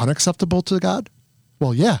that are unacceptable to God?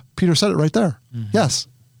 Well, yeah, Peter said it right there. Yes,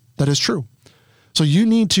 that is true. So you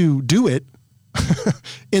need to do it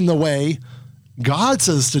in the way God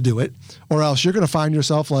says to do it, or else you're going to find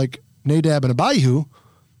yourself like Nadab and Abihu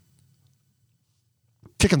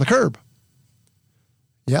kicking the curb.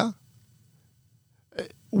 Yeah?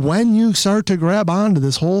 When you start to grab onto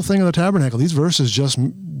this whole thing of the tabernacle, these verses just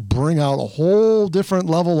bring out a whole different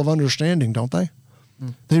level of understanding, don't they?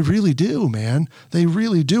 They really do, man. They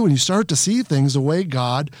really do. And you start to see things the way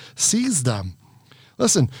God sees them.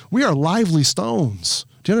 Listen, we are lively stones.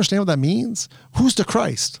 Do you understand what that means? Who's the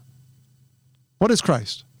Christ? What is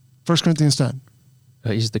Christ? 1 Corinthians 10.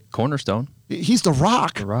 He's the cornerstone. He's the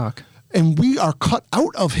rock. The rock. And we are cut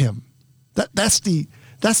out of him. That's the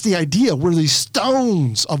idea. We're these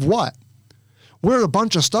stones of what? We're a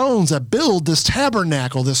bunch of stones that build this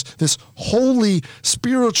tabernacle, this holy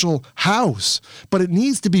spiritual house. But it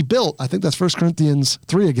needs to be built. I think that's 1 Corinthians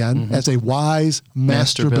 3 again, as a wise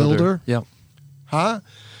master builder. Yep. Huh?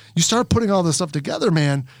 You start putting all this stuff together,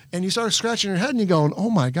 man, and you start scratching your head and you're going, oh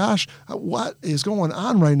my gosh, what is going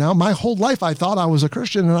on right now? My whole life I thought I was a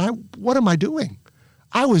Christian, and what am I doing?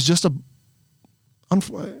 I was just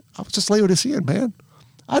Laodicean, man.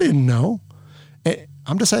 I didn't know.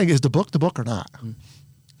 I'm just saying, is the book or not?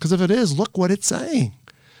 Because if it is, look what it's saying.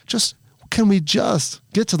 Can we just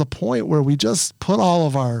get to the point where we just put all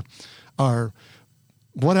of our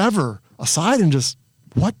whatever aside and just,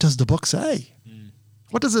 what does the book say?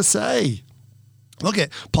 What does it say? Look at,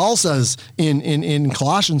 Paul says in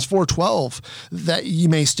Colossians 4:12 that you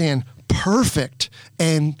may stand perfect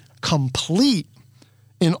and complete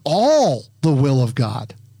in all the will of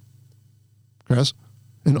God. Chris?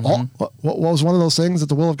 All, what was one of those things that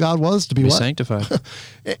the will of God was? To be what? Sanctified.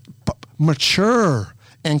 Mature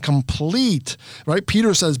and complete, right?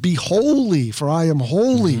 Peter says, be holy, for I am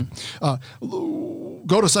holy.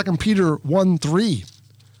 Go to 2 Peter 1:3.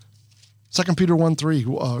 2 Peter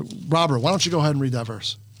 1:3. Robert, why don't you go ahead and read that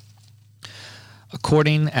verse?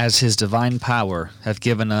 According as his divine power hath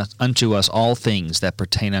given unto us all things that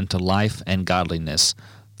pertain unto life and godliness,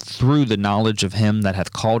 through the knowledge of him that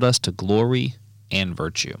hath called us to glory and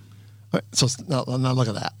virtue. Right, so now look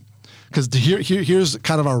at that. Because here's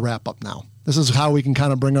kind of our wrap up now. This is how we can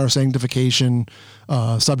kind of bring our sanctification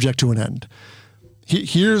subject to an end.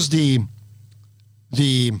 Here's the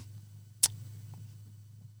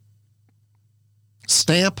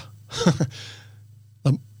stamp.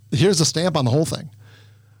 Here's the stamp on the whole thing.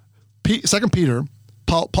 2 Peter,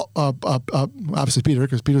 Paul, obviously Peter,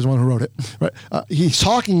 because Peter's the one who wrote it, right? He's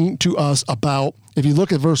talking to us about, if you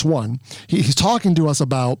look at verse 1, he's talking to us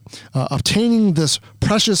about obtaining this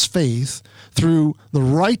precious faith through the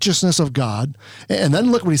righteousness of God. And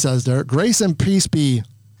then look what he says there, grace and peace be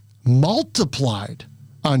multiplied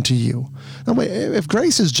unto you. Now, wait, if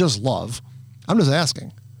grace is just love, I'm just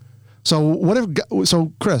asking.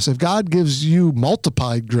 So Chris, if God gives you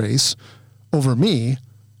multiplied grace over me,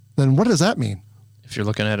 then what does that mean? If you're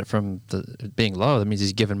looking at it from being love, that means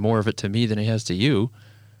he's given more of it to me than he has to you.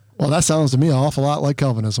 Well, that sounds to me an awful lot like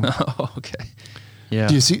Calvinism. Oh, okay. Yeah.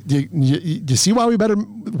 Do you see why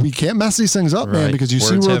we can't mess these things up, man? Because you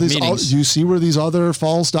see where these other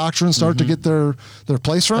false doctrines start to get their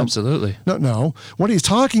place from? Absolutely. No. What he's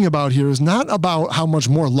talking about here is not about how much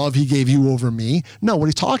more love he gave you over me. No, what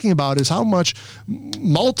he's talking about is how much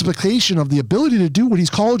multiplication of the ability to do what he's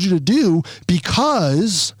called you to do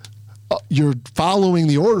because you're following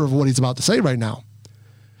the order of what he's about to say right now.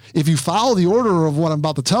 If you follow the order of what I'm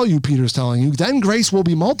about to tell you, Peter's telling you, then grace will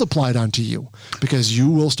be multiplied unto you because you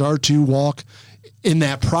will start to walk in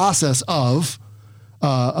that process of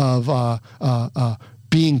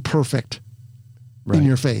being perfect in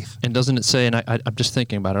your faith. And doesn't it say, and I'm just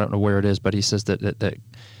thinking about it, I don't know where it is, but he says that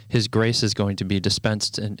his grace is going to be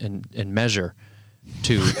dispensed in measure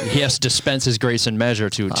he has to dispense his grace in measure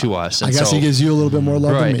to us. And I guess he gives you a little bit more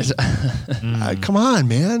love than me. Come on,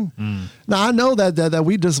 man. Now I know that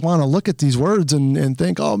we just want to look at these words and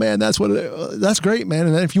think, oh man, that's great, man.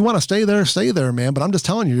 And then if you want to stay there, man. But I'm just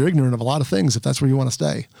telling you, you're ignorant of a lot of things if that's where you want to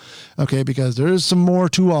stay. Okay, because there is some more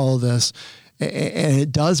to all of this. And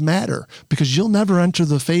it does matter, because you'll never enter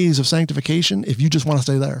the phase of sanctification if you just want to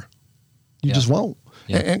stay there. You just won't.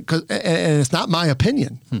 Yeah. And it's not my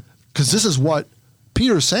opinion, because this is what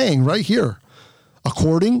Peter's saying right here.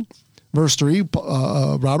 According, verse 3,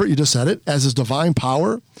 Robert, you just said it, as his divine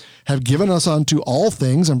power have given us unto all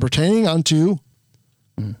things and pertaining unto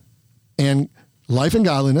and life and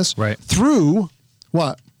godliness, right, through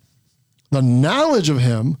what? The knowledge of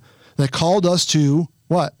him that called us to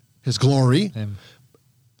what? His glory. Him.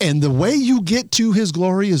 And the way you get to his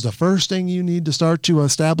glory is the first thing you need to start to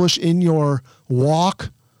establish in your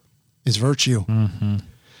walk is virtue. Mm-hmm.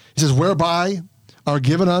 He says, whereby are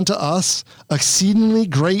given unto us exceedingly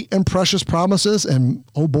great and precious promises. And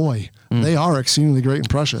oh boy, they are exceedingly great and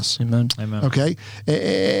precious. Amen. Amen. Okay.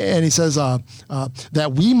 And he says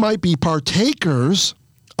that we might be partakers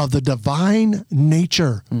of the divine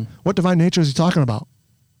nature. What divine nature is he talking about?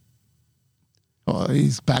 Well,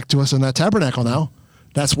 he's back to us in that tabernacle now.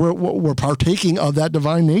 That's where we're partaking of that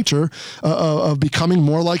divine nature of becoming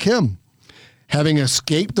more like him. Having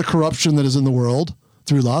escaped the corruption that is in the world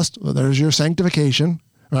through lust, well, there's your sanctification,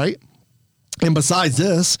 right? And besides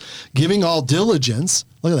this, giving all diligence,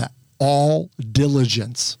 look at that, all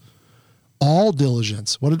diligence. All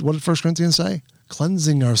diligence. What did 1 Corinthians say?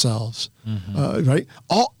 Cleansing ourselves, right?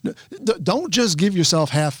 Don't just give yourself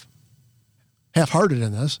half-hearted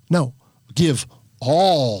in this. No, give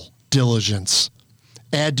all diligence.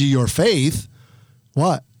 Add to your faith,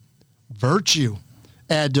 what? Virtue.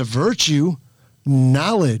 Add to virtue,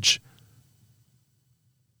 knowledge.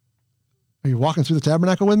 Are you walking through the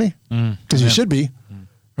tabernacle with me? Because you should be,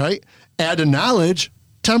 right? Add to knowledge,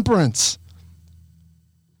 temperance.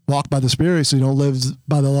 Walk by the Spirit so you don't live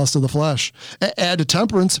by the lust of the flesh. Add to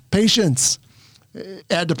temperance, patience.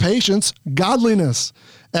 Add to patience, godliness.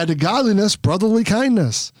 Add to godliness, brotherly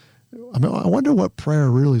kindness. I mean, I wonder what prayer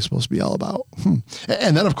really is supposed to be all about.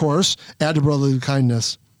 And then, of course, add to brotherly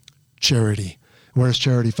kindness, charity. Where's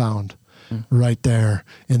charity found? Right there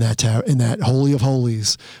in that Holy of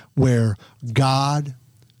Holies, where God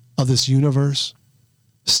of this universe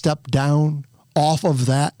stepped down off of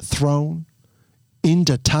that throne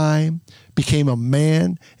into time, became a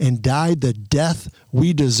man, and died the death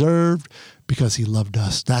we deserved because he loved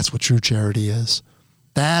us. That's what true charity is.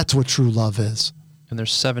 That's what true love is. And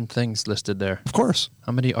there's 7 things listed there. Of course.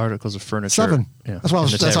 How many articles of furniture? 7. Yeah, that's why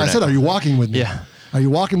I said, are you walking with me? Yeah. Are you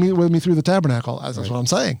walking with me through the tabernacle? That's what I'm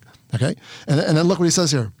saying. Okay? And then look what he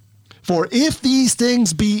says here. For if these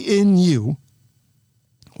things be in you,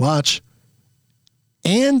 watch,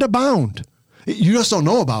 and abound. You just don't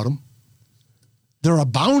know about them. They're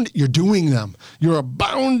abound. You're doing them. You're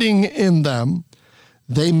abounding in them.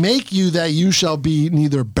 They make you that you shall be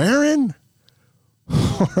neither barren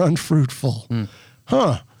or unfruitful.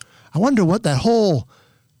 I wonder what that whole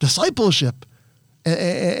discipleship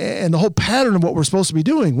and the whole pattern of what we're supposed to be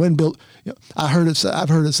doing. I've heard it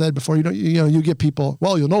said before. You get people.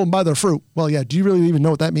 Well, you'll know them by their fruit. Well, yeah. Do you really even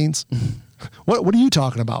know what that means? What are you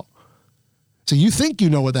talking about? So you think you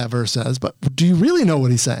know what that verse says, but do you really know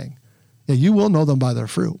what he's saying? Yeah, you will know them by their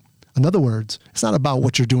fruit. In other words, it's not about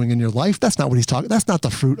what you're doing in your life. That's not what he's talking. That's not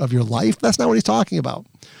the fruit of your life. That's not what he's talking about.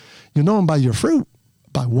 You know them by your fruit.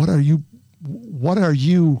 By what are you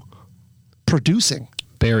producing?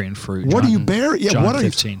 Bearing fruit. What are you bearing? Yeah, John what are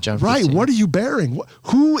 15. you? John right. 15. What are you bearing?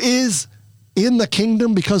 Who is in the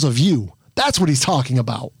kingdom because of you? That's what he's talking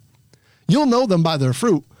about. You'll know them by their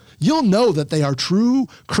fruit. You'll know that they are true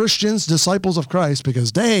Christians, disciples of Christ,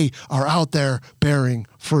 because they are out there bearing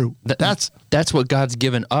fruit. That's what God's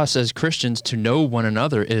given us as Christians to know one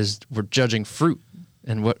another, is we're judging fruit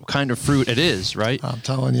and what kind of fruit it is, right? I'm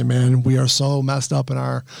telling you, man, we are so messed up in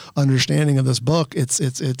our understanding of this book.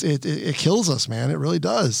 It kills us, man. It really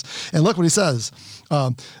does. And look what he says.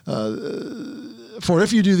 For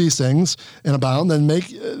if you do these things and abound, then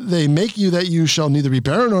they make you that you shall neither be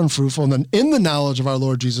barren nor unfruitful in the knowledge of our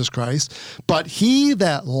Lord Jesus Christ. But he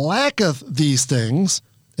that lacketh these things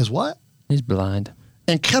is what? He's blind.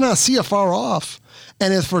 And cannot see afar off,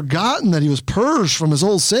 and hath forgotten that he was purged from his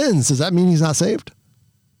old sins. Does that mean he's not saved?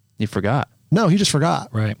 He forgot. No, he just forgot.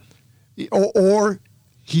 Right. Or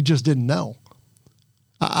he just didn't know.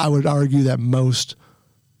 I would argue that most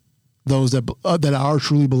those that are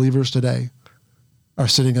truly believers today are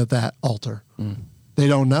sitting at that altar. They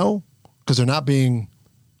don't know because they're not being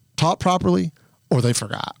taught properly, or they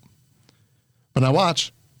forgot. But now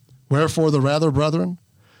watch. Wherefore the rather, brethren,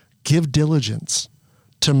 give diligence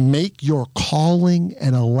to make your calling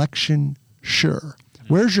and election sure.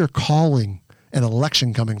 Where's your calling and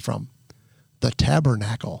election coming from? The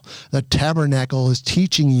tabernacle. The tabernacle is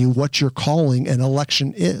teaching you what your calling and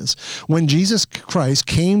election is. When Jesus Christ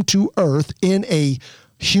came to earth in a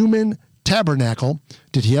human tabernacle,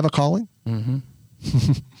 did he have a calling? Mm-hmm.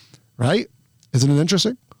 Right? Isn't it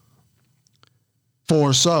interesting?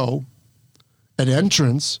 For so, an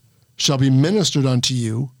entrance shall be ministered unto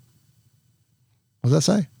you. What does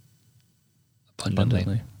that say?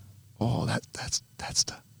 Abundantly. Oh,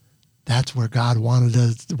 that's where God wanted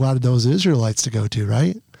those Israelites to go to,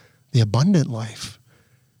 right? The abundant life,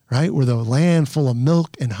 right? Where the land full of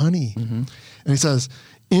milk and honey. Mm-hmm. And he says,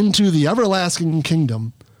 into the everlasting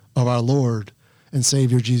kingdom of our Lord and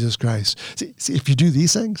Savior Jesus Christ. See, if you do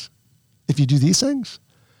these things,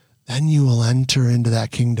 then you will enter into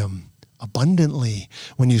that kingdom abundantly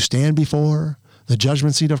when you stand before the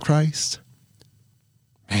judgment seat of Christ.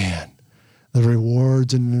 Man, the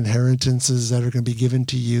rewards and inheritances that are going to be given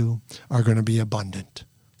to you are going to be abundant.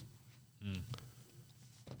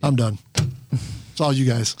 I'm done. It's all you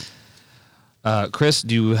guys. Chris,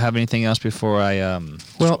 do you have anything else before I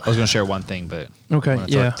was going to share one thing, but okay,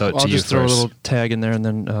 yeah, I'll just throw first. a little tag in there, and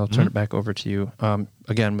then I'll turn it back over to you.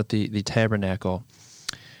 Again, with the tabernacle,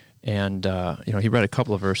 and he read a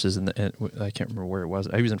couple of verses, and I can't remember where it was.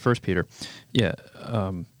 I was in 1 Peter,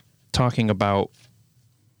 talking about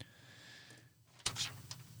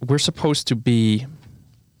we're supposed to be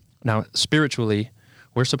now spiritually.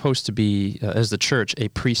 We're supposed to be, as the church, a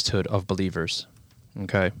priesthood of believers.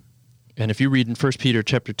 Okay. And if you read in 1 Peter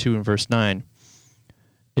chapter 2 and verse 9,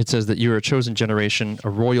 it says that you are a chosen generation, a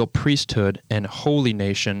royal priesthood, and holy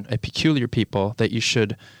nation, a peculiar people, that you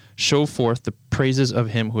should show forth the praises of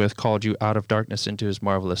him who hath called you out of darkness into his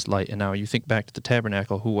marvelous light. And now you think back to the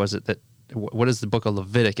tabernacle, who was it that, what does the book of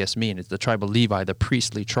Leviticus mean? It's the tribe of Levi, the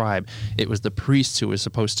priestly tribe. It was the priests who was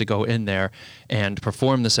supposed to go in there and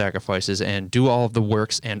perform the sacrifices and do all of the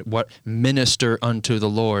works and minister unto the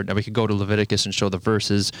Lord. Now we could go to Leviticus and show the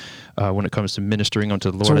verses when it comes to ministering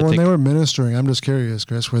unto the Lord. So when they were ministering, I'm just curious,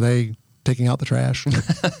 Chris, were they taking out the trash?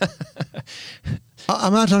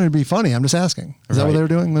 I'm not trying to be funny. I'm just asking. Is that what they were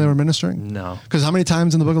doing when they were ministering? No. Because how many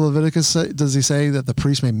times in the book of Leviticus does he say that the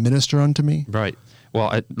priest may minister unto me? Right.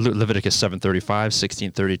 Well, Leviticus 7:35,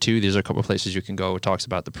 16:32, these are a couple of places you can go. It talks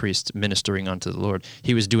about the priest ministering unto the Lord.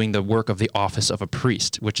 He was doing the work of the office of a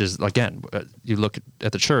priest, which is, again, you look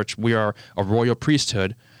at the church, we are a royal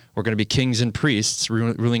priesthood. We're going to be kings and priests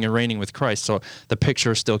ruling and reigning with Christ. So the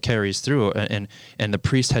picture still carries through. And the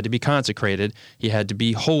priest had to be consecrated. He had to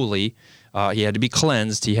be holy. He had to be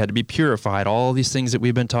cleansed. He had to be purified. All these things that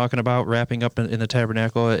we've been talking about, wrapping up in the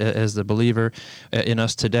tabernacle as the believer in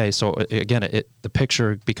us today. So again, the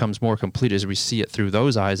picture becomes more complete as we see it through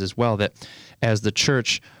those eyes as well, that as the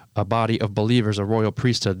church, a body of believers, a royal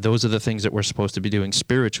priesthood, those are the things that we're supposed to be doing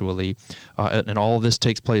spiritually. And all of this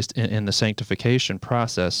takes place in the sanctification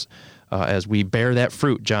process as we bear that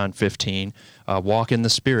fruit, John 15, walk in the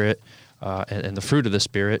Spirit and the fruit of the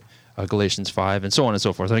Spirit, Galatians 5, and so on and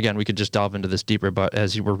so forth. And again, we could just delve into this deeper, but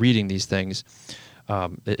as you were reading these things,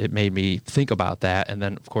 it made me think about that. And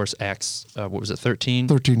then, of course, Acts, 13?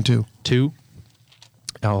 13:2. 2.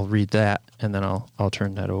 I'll read that, and then I'll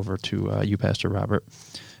turn that over to you, Pastor Robert,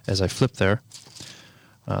 as I flip there.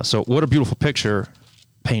 So what a beautiful picture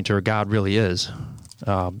painter God really is.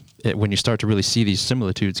 When you start to really see these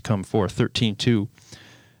similitudes come forth. 13:2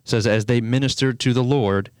 says, as they ministered to the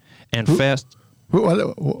Lord and fast...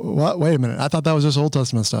 What? Wait a minute. I thought that was just Old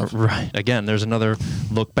Testament stuff. Right. Again, there's another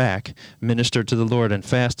look back. Ministered to the Lord and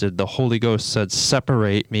fasted. The Holy Ghost said,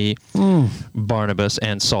 separate me, Barnabas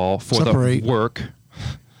and Saul, for the work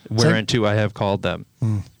whereunto I have called them.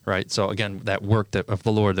 Right. So again, that work of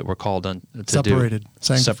the Lord that we're called on to separated,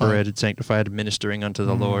 do. Separated, sanctified, ministering unto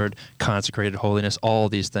the Lord, consecrated holiness, all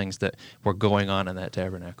these things that were going on in that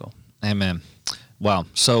tabernacle. Amen. Wow.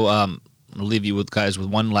 So I'll leave you with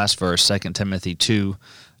one last verse, 2 Timothy 2,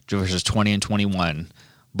 verses 20 and 21.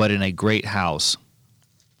 But in a great house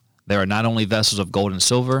there are not only vessels of gold and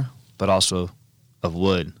silver, but also of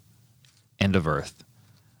wood and of earth,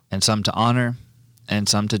 and some to honor and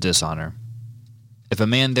some to dishonor. If a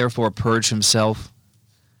man therefore purge himself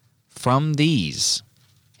from these,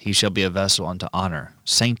 he shall be a vessel unto honor,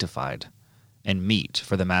 sanctified and meet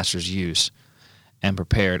for the master's use, and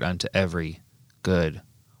prepared unto every good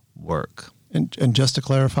work. And just to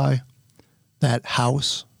clarify, that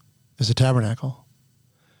house is a tabernacle.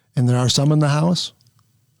 And there are some in the house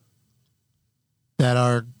that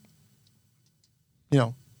are,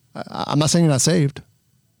 I'm not saying you're not saved.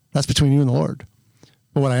 That's between you and the Lord.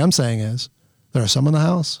 But what I am saying is there are some in the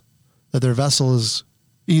house that their vessel is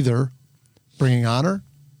either bringing honor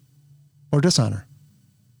or dishonor.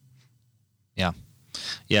 Yeah.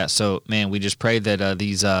 Yeah. So, man, we just pray that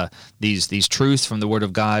these truths from the Word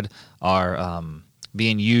of God are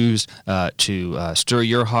being used to stir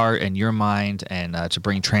your heart and your mind and to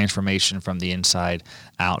bring transformation from the inside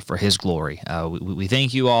out for His glory. We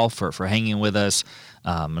thank you all for hanging with us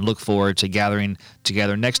and look forward to gathering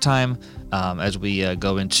together next time as we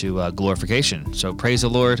go into glorification. So praise the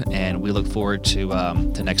Lord, and we look forward to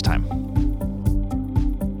next time.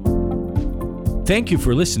 Thank you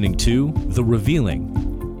for listening to The Revealing,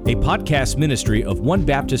 a podcast ministry of One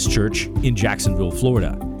Baptist Church in Jacksonville,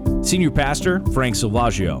 Florida. Senior Pastor Frank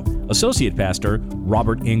Silvaggio, Associate Pastor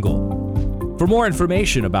Robert Engel. For more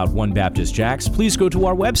information about One Baptist Jax, please go to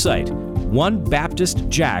our website,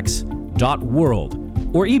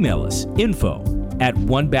 onebaptistjax.world, or email us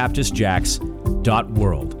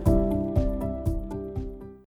info@onebaptistjax.world.